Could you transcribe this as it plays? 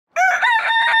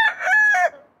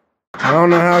I don't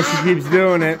know how she keeps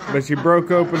doing it, but she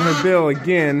broke open her bill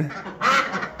again.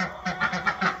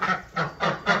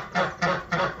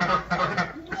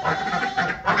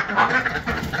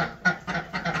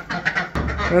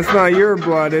 That's not your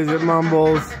blood, is it,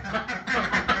 Mumbles? Is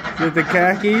it the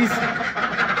khakis?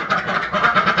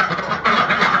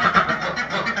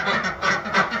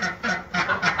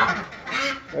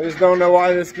 I just don't know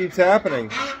why this keeps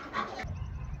happening.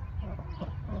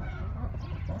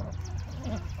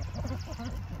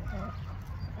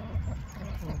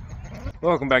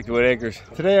 Welcome back to Whitt Acres.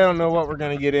 Today I don't know what we're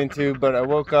going to get into, but I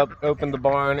woke up, opened the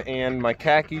barn, and my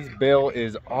khakis bill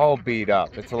is all beat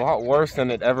up. It's a lot worse than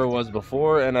it ever was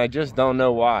before, and I just don't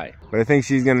know why. But I think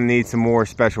she's going to need some more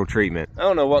special treatment. I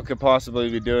don't know what could possibly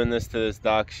be doing this to this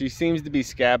duck. She seems to be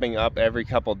scabbing up every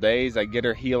couple days. I get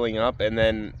her healing up, and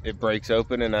then it breaks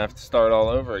open, and I have to start all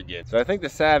over again. So I think the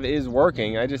salve is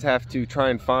working. I just have to try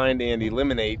and find and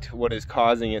eliminate what is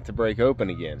causing it to break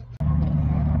open again.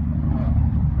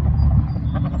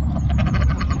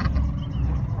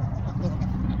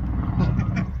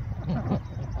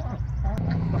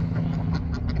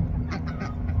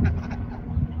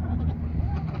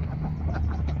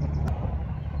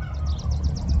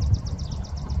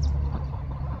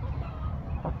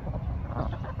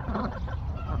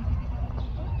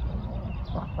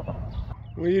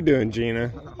 What are you doing,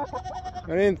 Gina?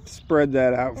 I didn't spread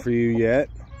that out for you yet.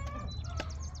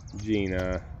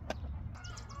 Gina.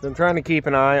 So I'm trying to keep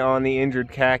an eye on the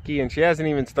injured khaki, and she hasn't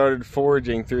even started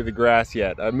foraging through the grass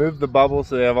yet. I moved the bubble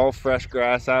so they have all fresh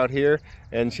grass out here,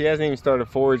 and she hasn't even started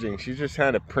foraging. She's just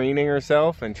kind of preening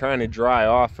herself and trying to dry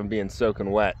off from being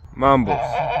soaking wet. Mumbles,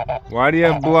 why do you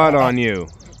have blood on you?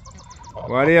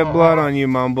 Why do you have blood on you,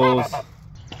 Mumbles?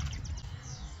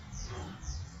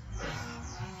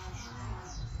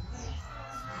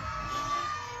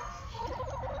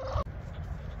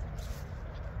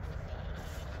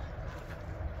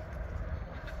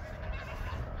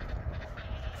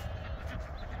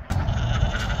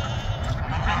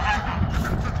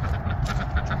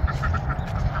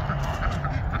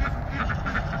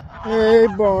 Hey,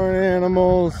 barn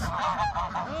animals.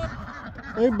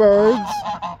 Hey, birds.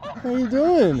 How you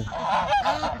doing?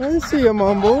 I didn't see you,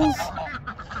 Mumbles.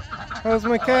 How's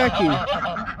my khaki?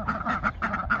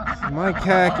 My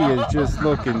khaki is just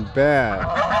looking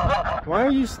bad. Why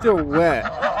are you still wet?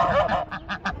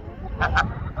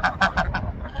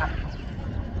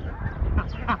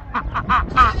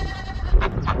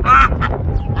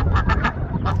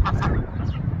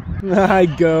 Hi,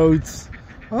 goats.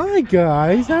 Hi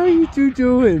guys, how are you two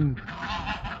doing?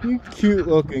 You cute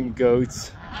looking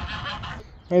goats.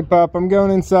 Hey Pop, I'm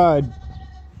going inside.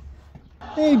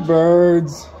 Hey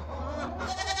birds.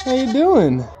 How you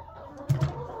doing?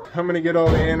 I'm gonna get all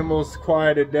the animals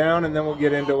quieted down and then we'll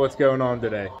get into what's going on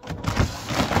today.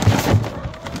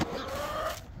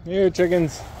 Here,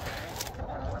 chickens.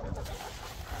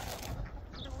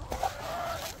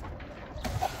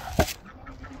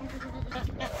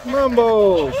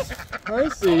 Mumbles! I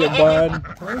see you, bud.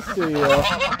 I see you.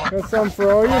 Got some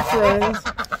for all your friends.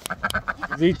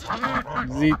 Zeet.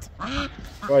 Zeet.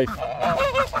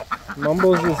 Wife.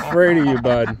 Mumbles is afraid of you,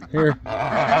 bud. Here.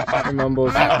 Hey,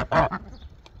 Mumbles.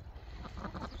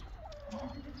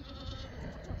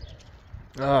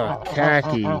 Oh,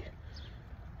 khaki.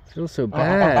 Feels so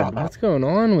bad. What's going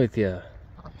on with you?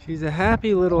 She's a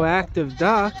happy little active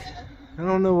duck. I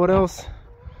don't know what else.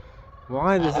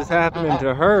 Why this is happening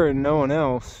to her and no one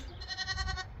else.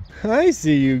 I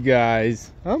see you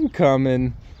guys. I'm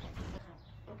coming.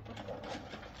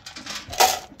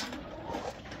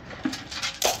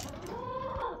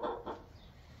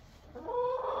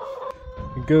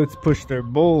 The goats pushed their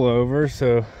bowl over,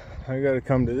 so I gotta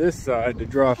come to this side to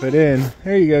drop it in.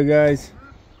 There you go, guys.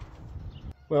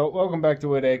 Well, welcome back to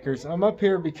Whitt Acres. I'm up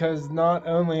here because not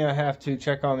only I have to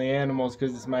check on the animals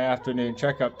because it's my afternoon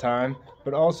checkup time,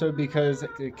 but also because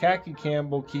the khaki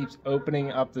Campbell keeps opening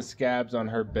up the scabs on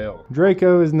her bill.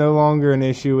 Draco is no longer an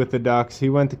issue with the ducks. He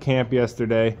went to camp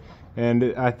yesterday,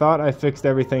 and I thought I fixed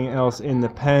everything else in the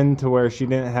pen to where she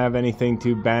didn't have anything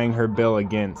to bang her bill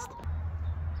against.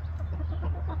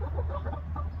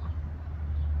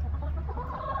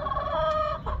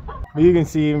 But you can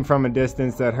see even from a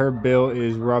distance that her bill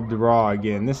is rubbed raw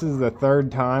again. This is the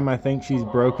third time I think she's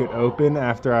broke it open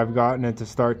after I've gotten it to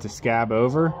start to scab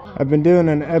over. I've been doing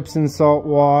an Epsom salt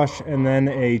wash and then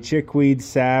a chickweed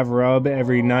salve rub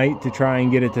every night to try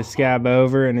and get it to scab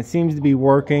over, and it seems to be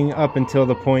working up until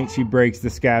the point she breaks the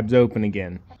scabs open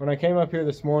again. When I came up here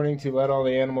this morning to let all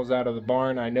the animals out of the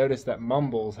barn, I noticed that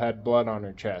Mumbles had blood on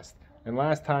her chest. And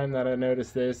last time that I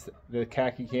noticed this, the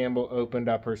khaki Campbell opened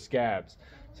up her scabs.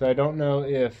 So I don't know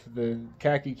if the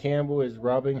khaki Campbell is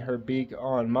rubbing her beak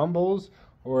on Mumbles,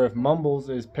 or if Mumbles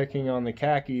is picking on the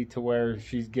khaki to where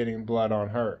she's getting blood on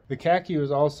her. The khaki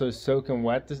was also soaking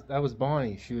wet. That was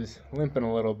Bonnie. She was limping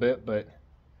a little bit, but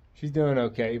she's doing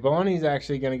okay. Bonnie's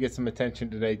actually going to get some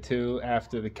attention today too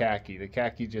after the khaki. The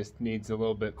khaki just needs a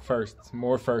little bit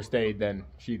more first aid than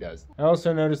she does. I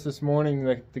also noticed this morning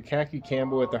that the khaki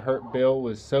Campbell with the hurt bill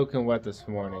was soaking wet this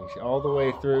morning. All the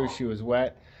way through she was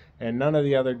wet, and none of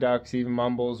the other ducks, even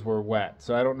Mumbles, were wet.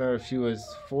 So I don't know if she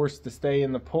was forced to stay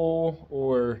in the pool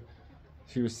or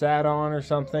she was sat on or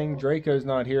something. Draco's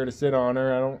not here to sit on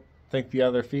her. I don't think the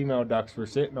other female ducks were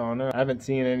sitting on her. I haven't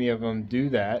seen any of them do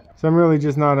that. So I'm really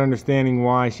just not understanding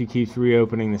why she keeps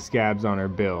reopening the scabs on her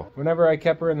bill. Whenever I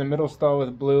kept her in the middle stall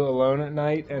with Blue alone at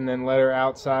night and then let her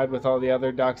outside with all the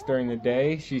other ducks during the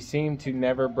day, she seemed to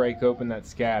never break open that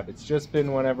scab. It's just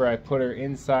been whenever I put her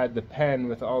inside the pen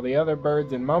with all the other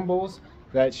birds and Mumbles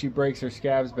that she breaks her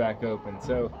scabs back open.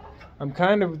 So I'm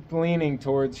kind of leaning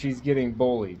towards she's getting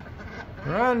bullied.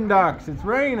 Run, ducks, it's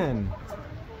raining.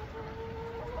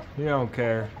 You don't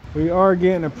care. We are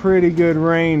getting a pretty good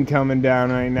rain coming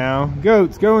down right now.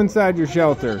 Goats, go inside your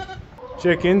shelter.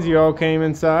 Chickens, you all came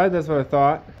inside. That's what I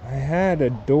thought. I had a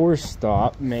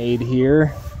doorstop made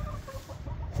here,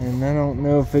 and I don't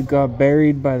know if it got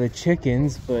buried by the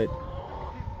chickens, but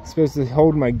it's supposed to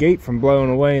hold my gate from blowing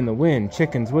away in the wind.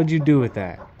 Chickens, what'd you do with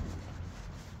that?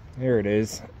 There it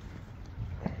is.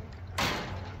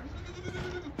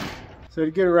 So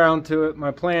to get around to it,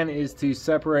 my plan is to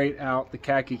separate out the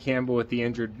khaki Campbell with the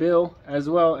injured bill, as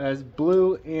well as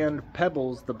Blue and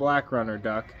Pebbles, the black runner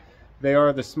duck. They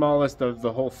are the smallest of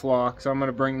the whole flock, so I'm going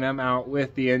to bring them out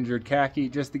with the injured khaki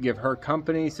just to give her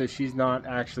company so she's not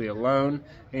actually alone,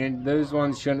 and those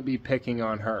ones shouldn't be picking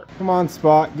on her. Come on,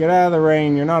 Spot, get out of the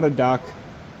rain. You're not a duck.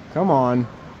 Come on.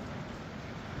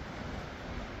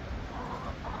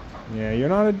 Yeah, you're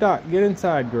not a duck. Get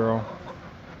inside, girl.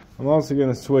 I'm also going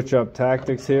to switch up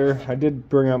tactics here. I did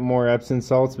bring up more Epsom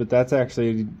salts, but that's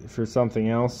actually for something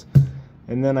else.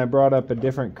 And then I brought up a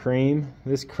different cream.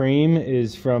 This cream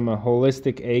is from a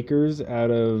Holistic Acres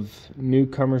out of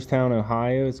Newcomerstown,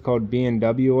 Ohio. It's called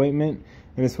B&W ointment,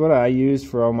 and it's what I use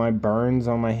for all my burns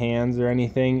on my hands or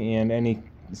anything, and any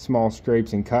small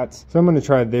scrapes and cuts. So I'm going to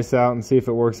try this out and see if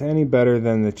it works any better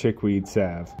than the chickweed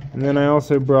salve. And then I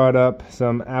also brought up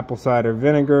some apple cider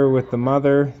vinegar with the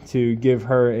mother to give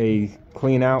her a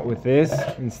clean out with this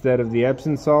instead of the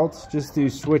Epsom salts, just to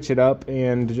switch it up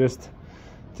and just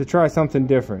to try something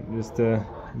different, just to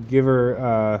give her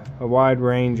a wide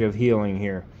range of healing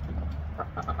here.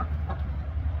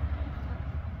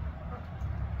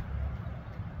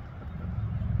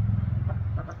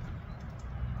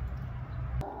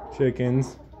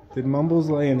 Chickens, did Mumbles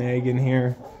lay an egg in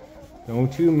here?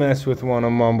 Don't you mess with one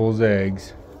of Mumbles'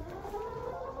 eggs.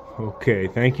 Okay,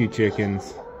 thank you,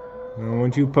 chickens. I don't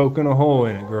want you poking a hole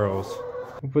in it, girls.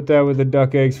 We'll put that with the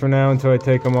duck eggs for now until I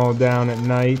take them all down at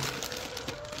night.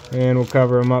 And we'll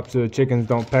cover them up so the chickens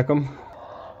don't peck them.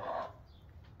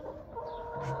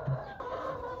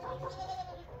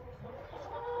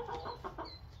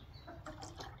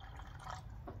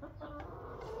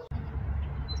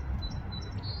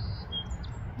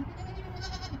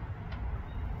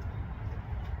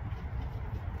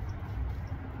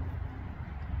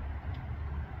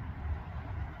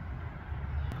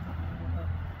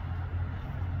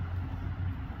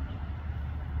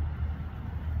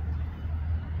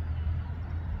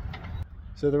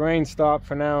 So the rain stopped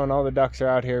for now and all the ducks are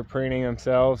out here preening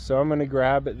themselves. So I'm going to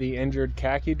grab the injured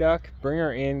khaki duck, bring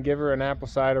her in, give her an apple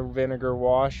cider vinegar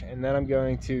wash, and then I'm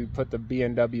going to put the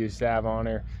B&W salve on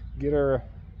her, get her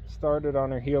started on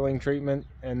her healing treatment,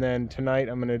 and then tonight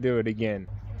I'm going to do it again.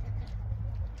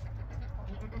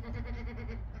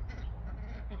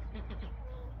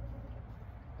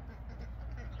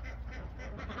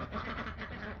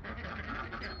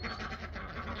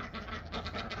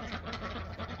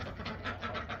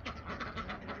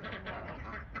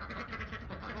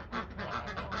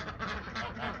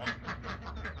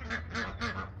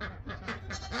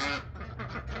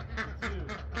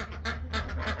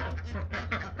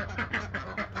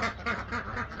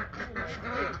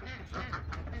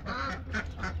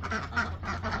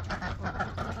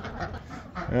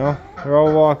 Well, they're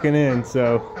all walking in,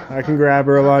 so I can grab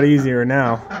her a lot easier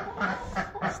now.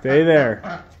 Stay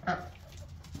there.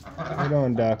 Hold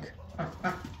on, duck.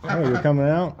 Oh, you're coming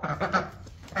out?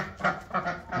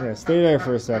 Yeah, stay there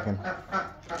for a second.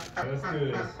 Let's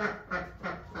do this.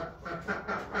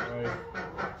 Right.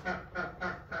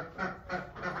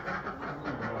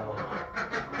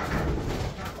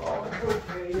 Oh, it's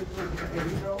okay. It's okay.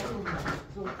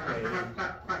 It's okay.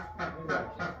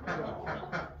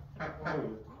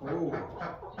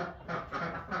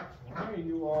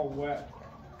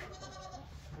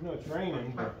 I know it's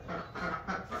raining, but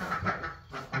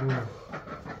ooh, it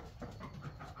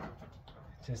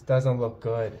just doesn't look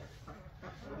good.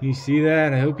 You see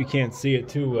that? I hope you can't see it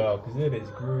too well because it is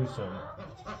gruesome.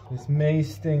 This may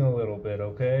sting a little bit,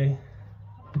 okay?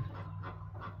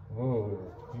 Whoa,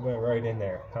 you went right in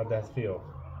there. How'd that feel?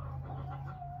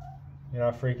 You're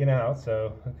not freaking out,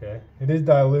 so okay. It is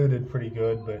diluted pretty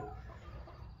good, but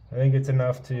I think it's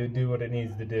enough to do what it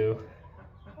needs to do.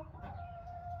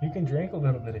 You can drink a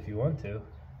little bit if you want to.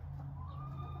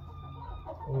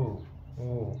 Ooh,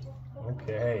 ooh,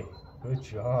 okay, good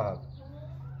job.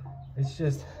 It's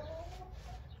just,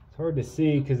 it's hard to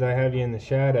see because I have you in the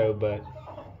shadow, but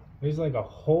there's like a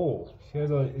hole. She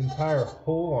has an entire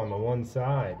hole on the one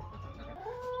side.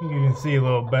 You can see a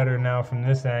little better now from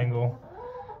this angle.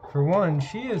 For one,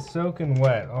 she is soaking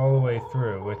wet all the way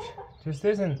through, which just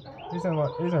isn't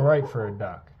right for a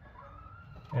duck.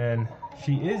 And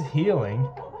she is healing.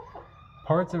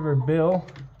 Parts of her bill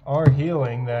are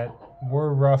healing that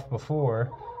were rough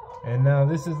before, and now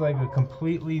this is like a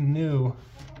completely new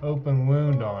open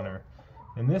wound on her.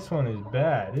 And this one is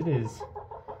bad. It is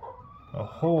a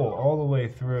hole all the way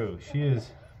through. She is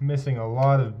missing a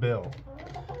lot of bill.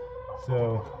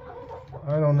 So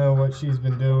I don't know what she's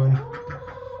been doing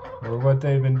or what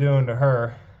they've been doing to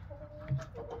her,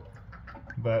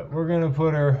 but we're gonna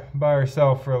put her by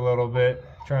herself for a little bit,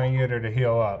 try and get her to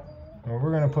heal up, or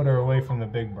we're gonna put her away from the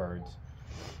big birds.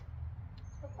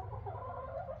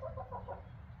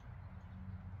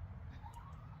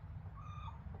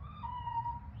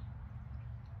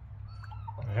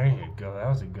 There you go. That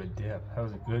was a good dip. That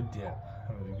was a good dip.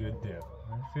 That was a good dip.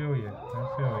 I feel you.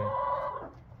 I feel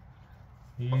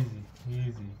you. Easy,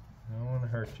 easy. I don't want to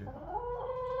hurt you.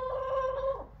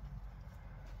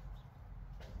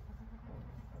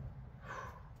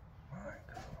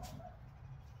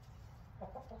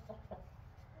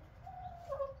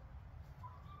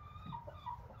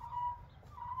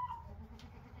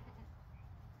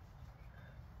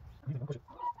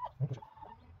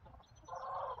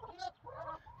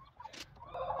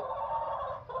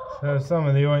 So some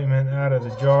of the ointment out of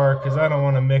the jar because I don't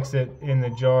want to mix it in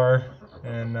the jar,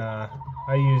 and I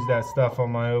use that stuff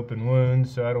on my open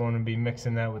wounds, so I don't want to be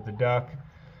mixing that with the duck.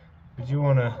 But you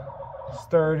want to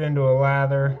stir it into a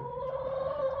lather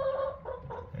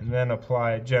and then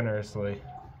apply it generously.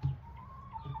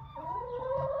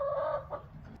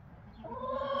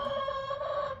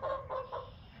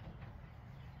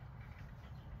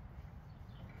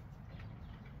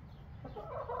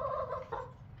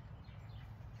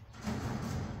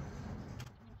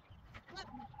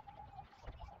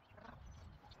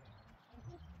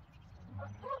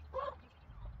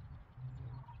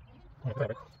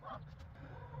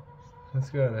 That's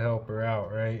gotta help her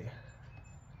out, right?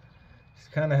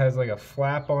 She kind of has like a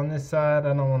flap on this side.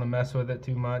 I don't want to mess with it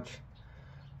too much,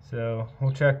 so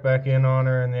we'll check back in on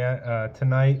her in the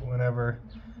tonight whenever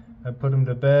I put them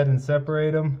to bed and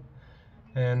separate them,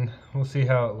 and we'll see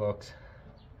how it looks.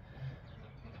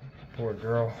 Poor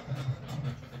girl.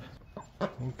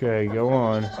 Okay, go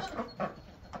on.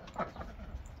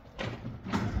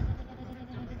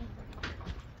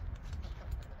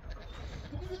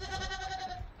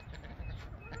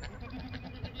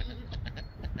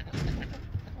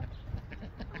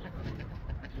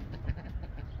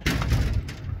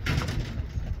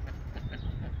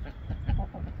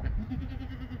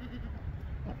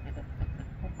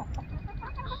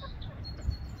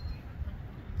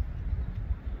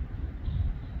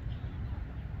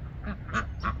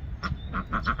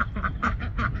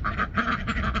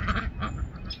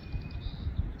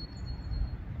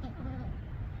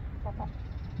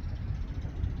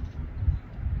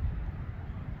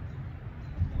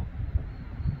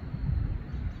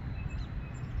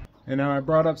 And now I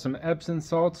brought up some Epsom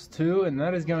salts too, and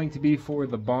that is going to be for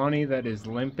the Bonnie that is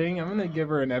limping. I'm going to give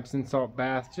her an Epsom salt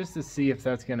bath just to see if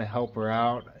that's going to help her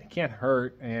out. It can't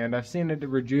hurt, and I've seen it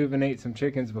rejuvenate some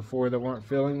chickens before that weren't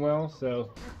feeling well,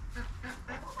 so.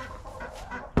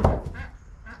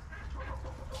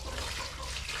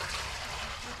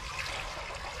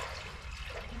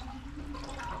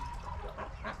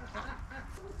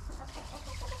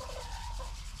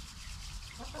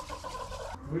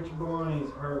 Which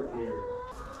Bonnie's hurt here?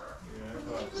 Yeah, I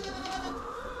thought so.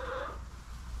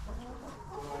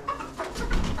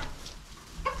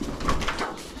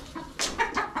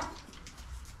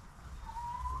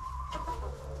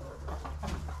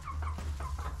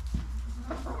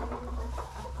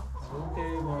 It's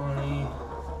okay, Bonnie.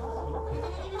 It's okay.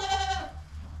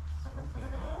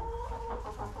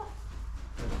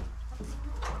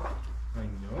 I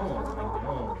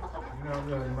know. You're not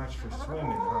really much for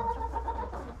swimming, huh?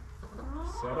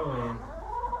 Settle in.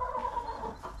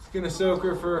 Just gonna soak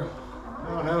her for, I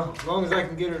don't know, as long as I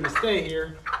can get her to stay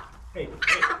here. Hey,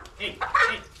 hey, hey,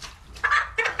 hey.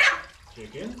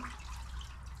 Chicken.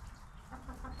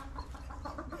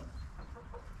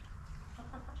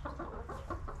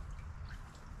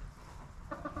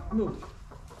 Move.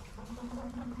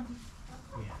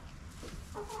 Yeah.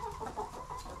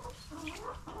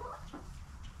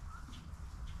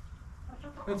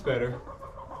 That's better.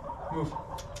 Move.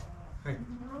 Hey,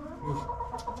 move.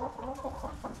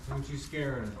 Don't you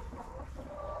scare her.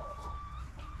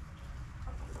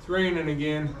 It's raining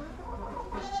again.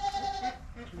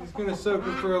 I'm just gonna soak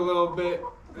her for a little bit,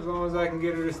 as long as I can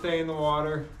get her to stay in the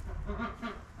water.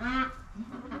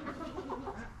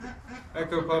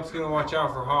 Echo Pup's gonna watch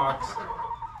out for hawks.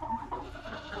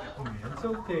 Yeah, it's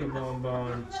okay, Bon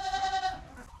Bon.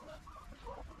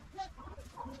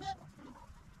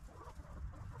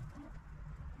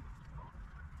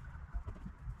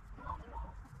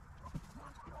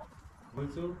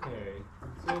 It's okay.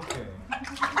 It's okay.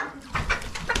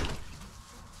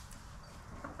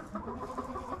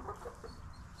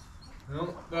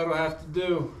 Well, that'll have to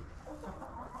do.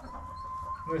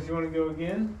 Unless you want to go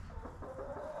again?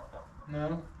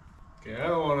 No? Okay, I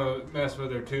don't want to mess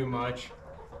with her too much.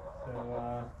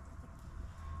 So,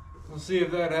 we'll see if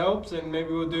that helps, and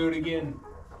maybe we'll do it again.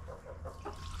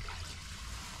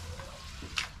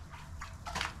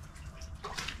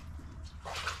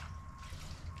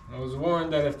 I was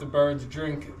warned that if the birds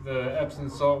drink the Epsom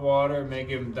salt water, it may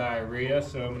give them diarrhea,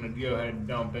 so I'm going to go ahead and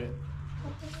dump it.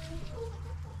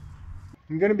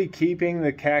 I'm going to be keeping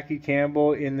the khaki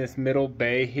Campbell in this middle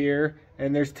bay here,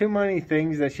 and there's too many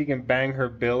things that she can bang her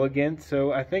bill against,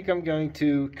 so I think I'm going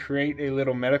to create a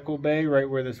little medical bay right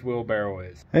where this wheelbarrow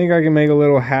is. I think I can make a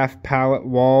little half pallet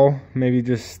wall, maybe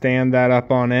just stand that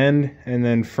up on end, and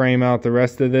then frame out the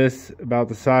rest of this about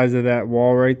the size of that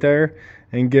wall right there,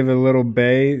 and give it a little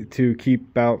bay to keep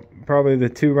about probably the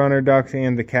 2 runner ducks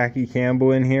and the khaki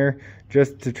Campbell in here,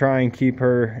 just to try and keep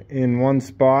her in one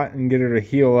spot and get her to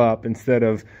heal up instead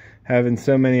of having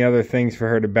so many other things for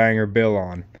her to bang her bill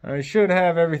on. I should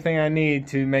have everything I need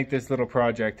to make this little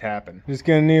project happen. Just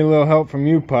gonna need a little help from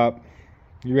you, pup.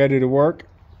 You ready to work?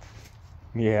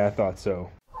 Yeah, I thought so.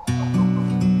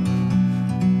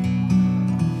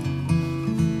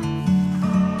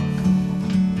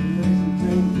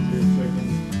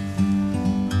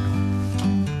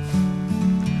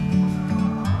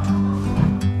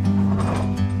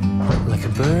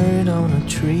 Bird on a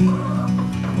tree,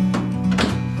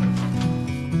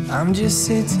 I'm just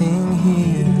sitting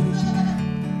here.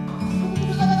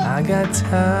 I got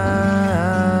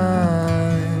time,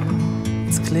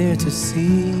 it's clear to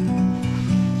see.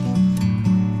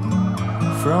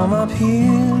 From up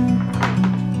here,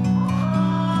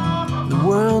 the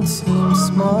world seems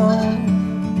small.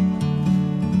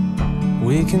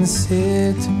 We can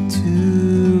sit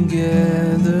together.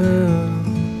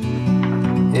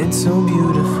 It's so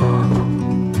beautiful,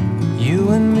 you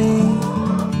and me.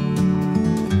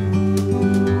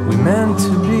 We meant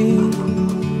to be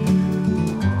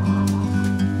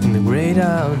in the great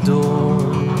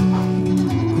outdoors,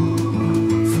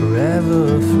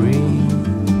 forever free.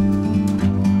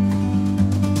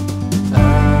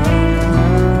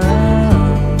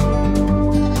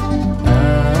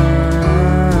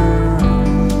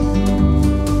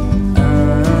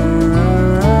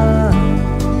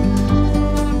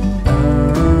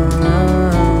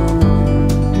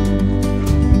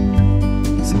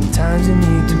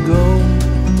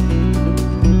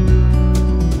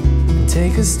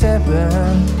 Take a step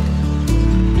back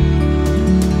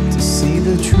to see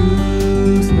the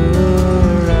truth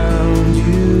around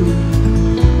you.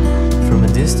 From a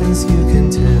distance you can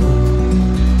tell.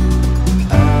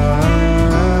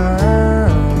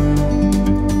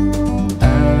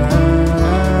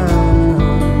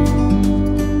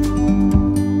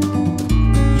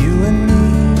 You and me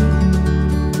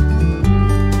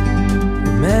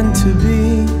were meant to be.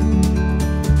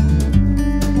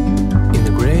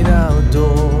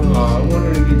 I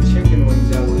wanted to get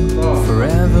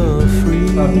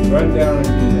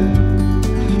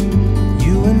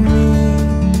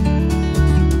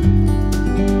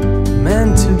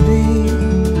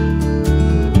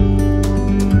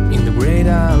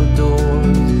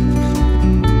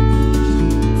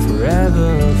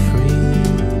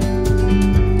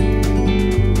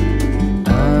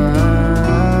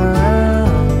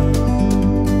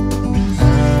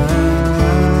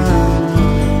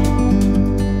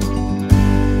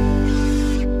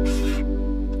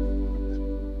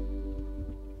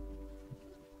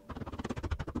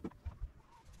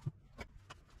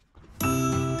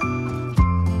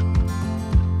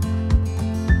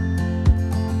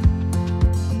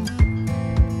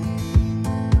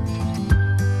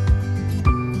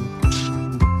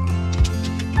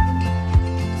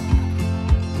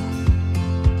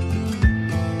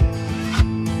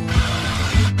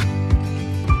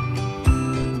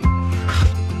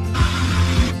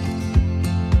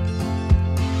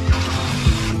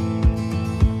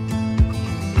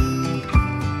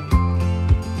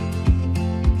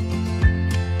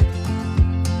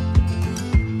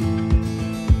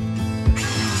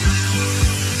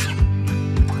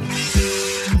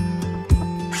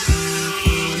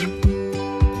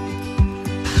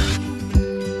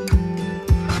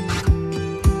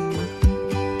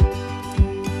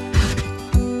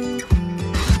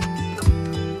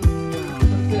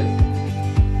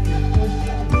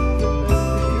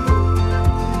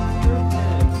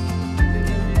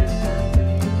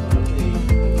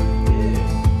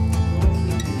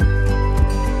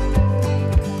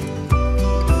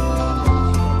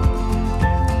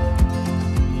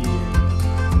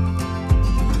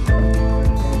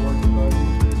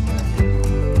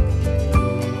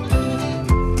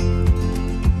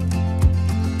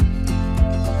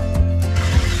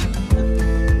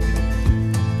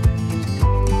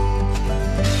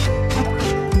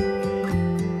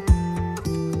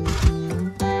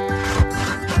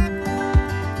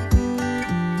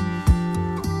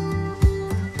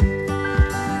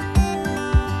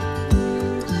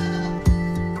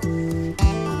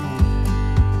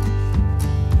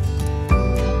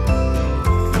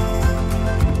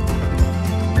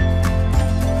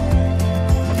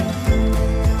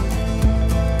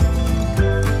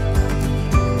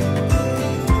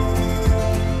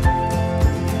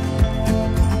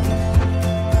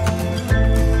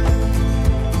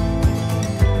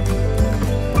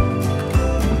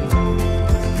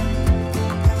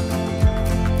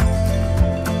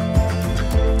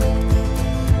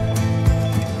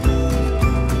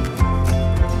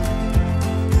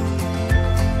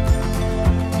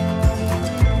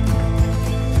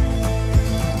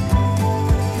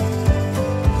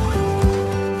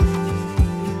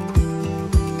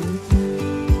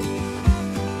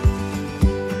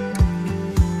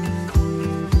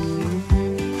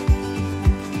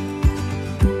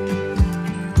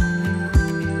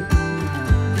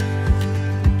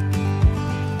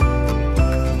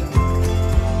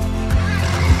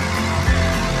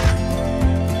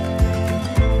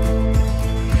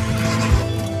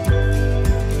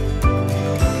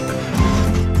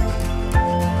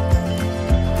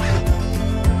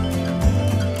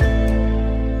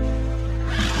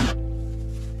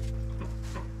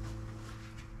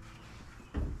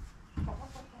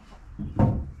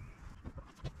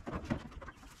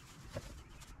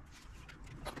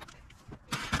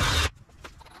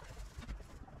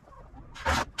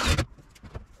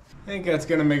I think that's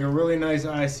gonna make a really nice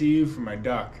ICU for my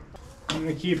duck. I'm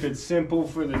gonna keep it simple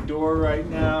for the door right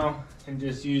now and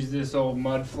just use this old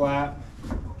mud flap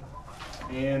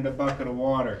and a bucket of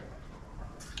water.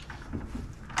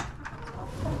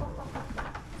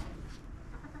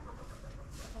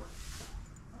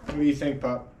 What do you think,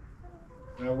 pup?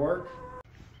 That'll work?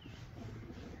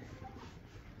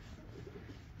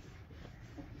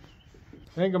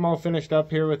 I think I'm all finished up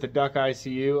here with the duck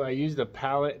ICU. I used a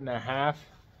pallet and a half.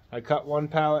 I cut one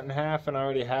pallet in half and I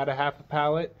already had a half a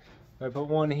pallet. I put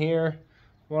one here,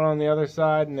 one on the other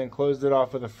side, and then closed it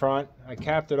off with the front. I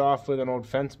capped it off with an old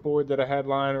fence board that I had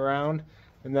lying around,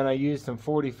 and then I used some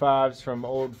 45s from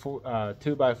old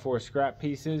 2x4 scrap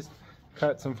pieces,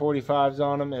 cut some 45s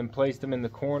on them and placed them in the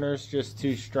corners just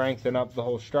to strengthen up the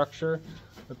whole structure.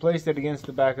 I placed it against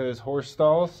the back of this horse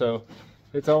stall, so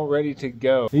it's all ready to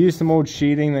go. I used some old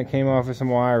sheeting that came off of some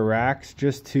wire racks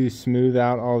just to smooth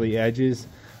out all the edges.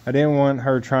 I didn't want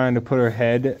her trying to put her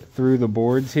head through the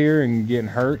boards here and getting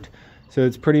hurt. So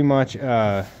it's pretty much,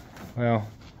 well,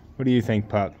 what do you think,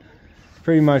 pup?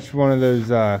 Pretty much one of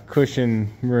those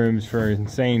cushion rooms for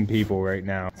insane people right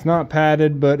now. It's not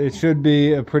padded, but it should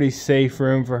be a pretty safe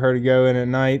room for her to go in at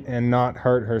night and not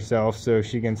hurt herself so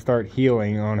she can start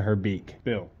healing on her beak.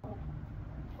 Bill.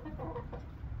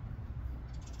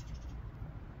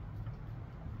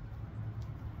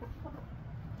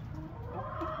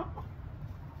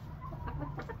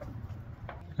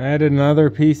 I added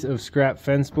another piece of scrap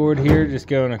fence board here, just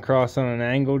going across on an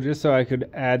angle, just so I could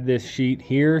add this sheet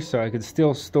here so I could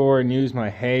still store and use my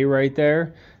hay right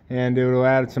there, and it will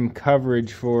add some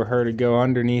coverage for her to go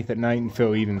underneath at night and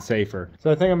feel even safer. So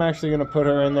I think I'm actually going to put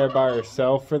her in there by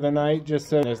herself for the night, just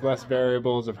so there's less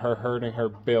variables of her hurting her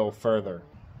bill further.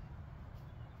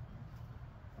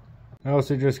 I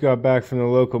also just got back from the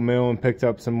local mill and picked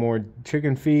up some more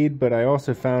chicken feed, but I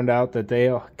also found out that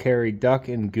they carry duck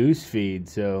and goose feed,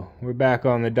 so we're back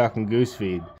on the duck and goose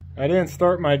feed. I didn't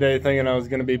start my day thinking I was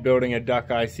going to be building a duck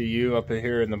ICU up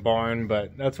here in the barn,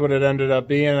 but that's what it ended up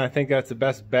being. I think that's the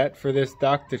best bet for this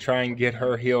duck to try and get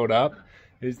her healed up,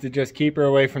 is to just keep her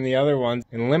away from the other ones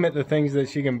and limit the things that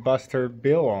she can bust her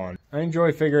bill on. I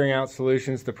enjoy figuring out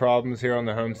solutions to problems here on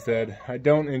the homestead. I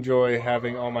don't enjoy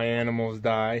having all my animals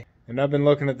die. And I've been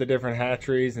looking at the different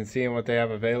hatcheries and seeing what they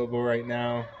have available right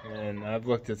now. And I've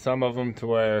looked at some of them to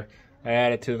where I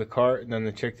add it to the cart and then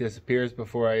the chick disappears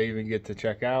before I even get to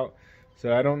check out.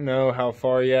 So I don't know how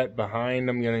far yet behind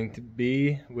I'm going to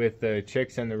be with the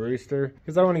chicks and the rooster,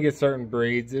 because I want to get certain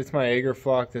breeds. It's my Ager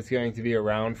flock that's going to be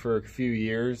around for a few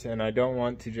years, and I don't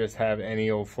want to just have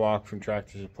any old flock from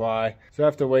Tractor Supply. So I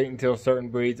have to wait until certain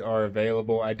breeds are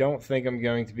available. I don't think I'm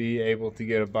going to be able to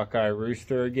get a Buckeye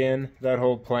rooster again. That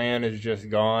whole plan is just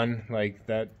gone. Like,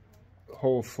 that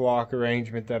whole flock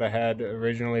arrangement that I had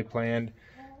originally planned,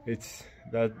 it's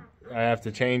that I have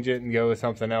to change it and go with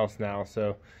something else now.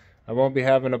 So I won't be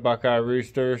having a Buckeye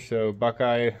rooster, so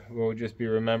Buckeye will just be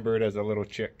remembered as a little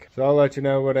chick. So I'll let you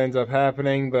know what ends up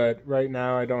happening, but right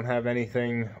now I don't have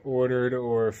anything ordered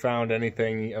or found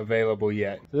anything available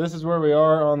yet. So this is where we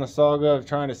are on the saga of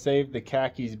trying to save the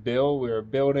khakis bill. We're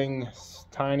building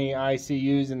tiny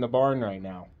ICUs in the barn right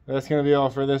now. That's going to be all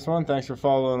for this one. Thanks for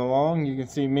following along. You can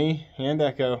see me and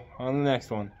Echo on the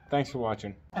next one. Thanks for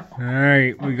watching.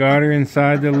 Alright, we got her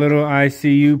inside the little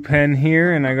ICU pen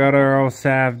here, and I got her all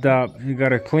salved up. We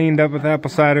got her cleaned up with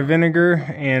apple cider vinegar,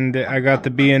 and I got the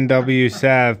B&W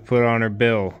salve put on her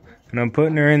bill. And I'm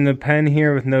putting her in the pen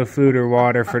here with no food or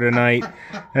water for tonight.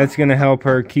 That's going to help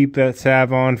her keep that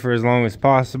salve on for as long as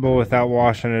possible without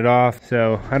washing it off.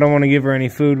 So I don't want to give her any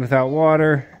food without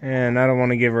water, and I don't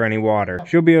want to give her any water.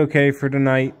 She'll be okay for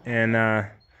tonight, and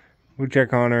we'll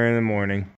check on her in the morning.